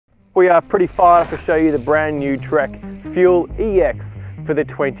We are pretty fired up to show you the brand new Trek Fuel EX for the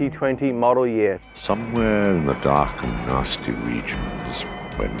 2020 model year. Somewhere in the dark and nasty regions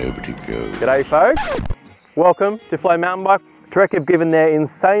where nobody goes. G'day folks, welcome to Flow Mountain Bike. Trek have given their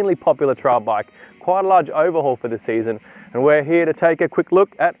insanely popular trail bike quite a large overhaul for the season, and we're here to take a quick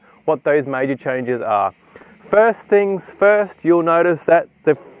look at what those major changes are. First things first, you'll notice that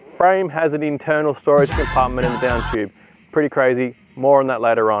the frame has an internal storage compartment in the down tube. Pretty crazy, more on that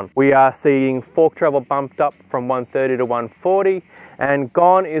later on. We are seeing fork travel bumped up from 130 to 140, and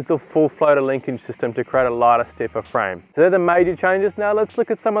gone is the full floater linkage system to create a lighter, stiffer frame. So they're the major changes. Now let's look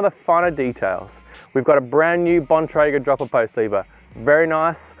at some of the finer details. We've got a brand new Bontrager dropper post lever. Very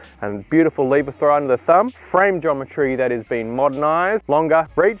nice and beautiful lever throw under the thumb. Frame geometry that has been modernized. Longer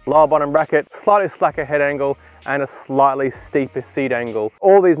reach, lower bottom bracket, slightly slacker head angle, and a slightly steeper seat angle.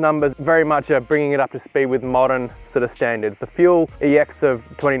 All these numbers very much are bringing it up to speed with modern sort of standards. The Fuel EX of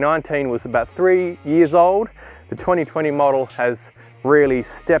 2019 was about 3 years old. The 2020 model has really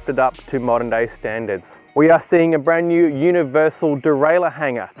stepped it up to modern day standards. We are seeing a brand new universal derailleur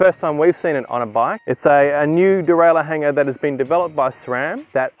hanger. First time we've seen it on a bike. It's a new derailleur hanger that has been developed by SRAM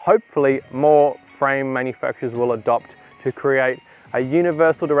that hopefully more frame manufacturers will adopt to create a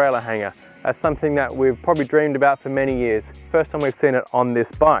universal derailleur hanger. That's something that we've probably dreamed about for many years. First time we've seen it on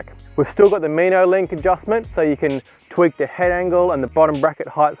this bike. We've still got the Mino link adjustment, so you can tweak the head angle and the bottom bracket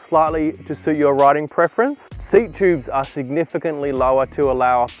height slightly to suit your riding preference. Seat tubes are significantly lower to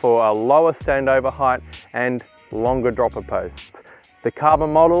allow for a lower standover height and longer dropper posts. The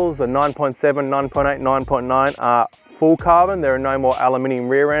carbon models, the 9.7, 9.8, 9.9 are full carbon. There are no more aluminium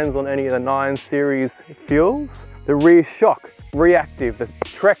rear ends on any of the 9 series fuels. The rear shock, reactive. The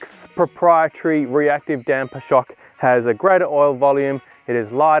Trek's proprietary reactive damper shock has a greater oil volume, it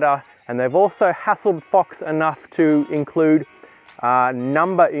is lighter, and they've also hassled Fox enough to include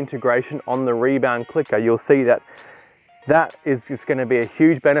number integration on the rebound clicker. You'll see that is going to be a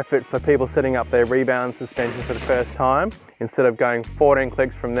huge benefit for people setting up their rebound suspension for the first time. Instead of going 14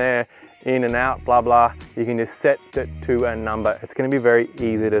 clicks from there, in and out, blah, blah, you can just set it to a number. It's going to be very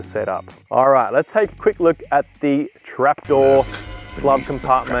easy to set up. All right, let's take a quick look at the trapdoor, glove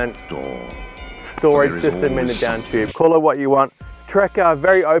compartment, storage system in the down tube. Call it what you want. Trek are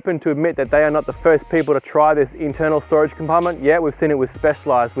very open to admit that they are not the first people to try this internal storage compartment. Yeah, we've seen it with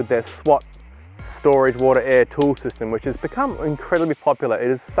Specialized with their SWAT storage water air tool system, which has become incredibly popular. It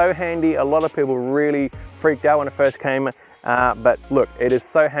is so handy. A lot of people really freaked out when it first came, but look, it is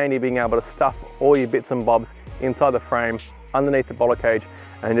so handy being able to stuff all your bits and bobs inside the frame, underneath the bollard cage,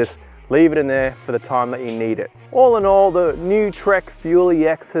 and just leave it in there for the time that you need it. All in all, the new Trek Fuel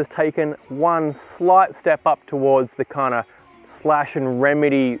EX has taken one slight step up towards the kind of slash and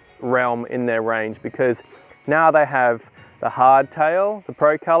remedy realm in their range, because now they have the hardtail, the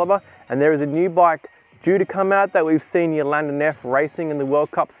Pro Caliber, and there is a new bike due to come out that we've seen Yolanda Neff racing in the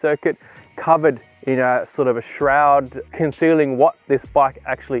World Cup circuit, covered in a sort of a shroud concealing what this bike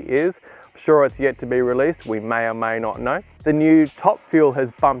actually is. I'm sure it's yet to be released. We may or may not know. The new Top Fuel has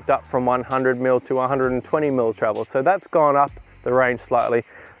bumped up from 100mm to 120mm travel, so that's gone up the range slightly.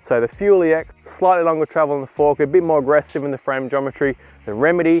 So the Fuel EX, slightly longer travel in the fork, a bit more aggressive in the frame geometry. The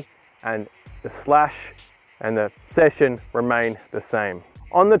Remedy and the Slash and the Session remain the same.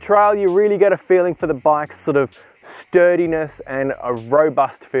 On the trail, you really get a feeling for the bike's sort of sturdiness and a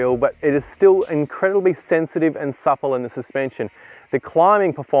robust feel, but it is still incredibly sensitive and supple in the suspension. The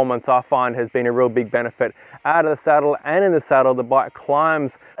climbing performance, I find, has been a real big benefit. Out of the saddle and in the saddle, the bike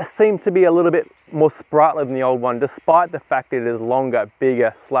climbs seem to be a little bit more sprightly than the old one, despite the fact that it is longer,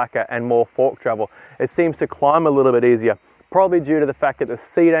 bigger, slacker, and more fork travel. It seems to climb a little bit easier, probably due to the fact that the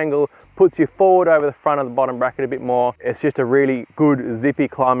seat angle puts you forward over the front of the bottom bracket a bit more. It's just a really good, zippy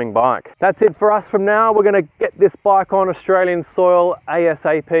climbing bike. That's it for us from now. We're going to get this bike on Australian soil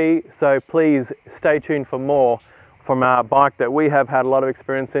ASAP, so please stay tuned for more from our bike that we have had a lot of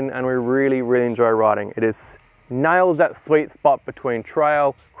experience in and we really enjoy riding. It nails that sweet spot between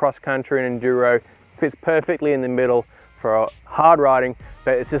trail, cross country and enduro, fits perfectly in the middle for hard riding,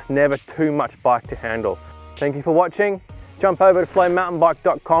 but it's just never too much bike to handle. Thank you for watching. Jump over to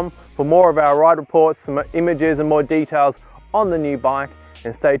flowmountainbike.com for more of our ride reports, some images and more details on the new bike,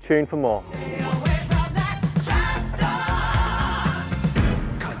 and stay tuned for more.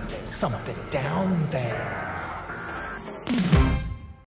 Something down there.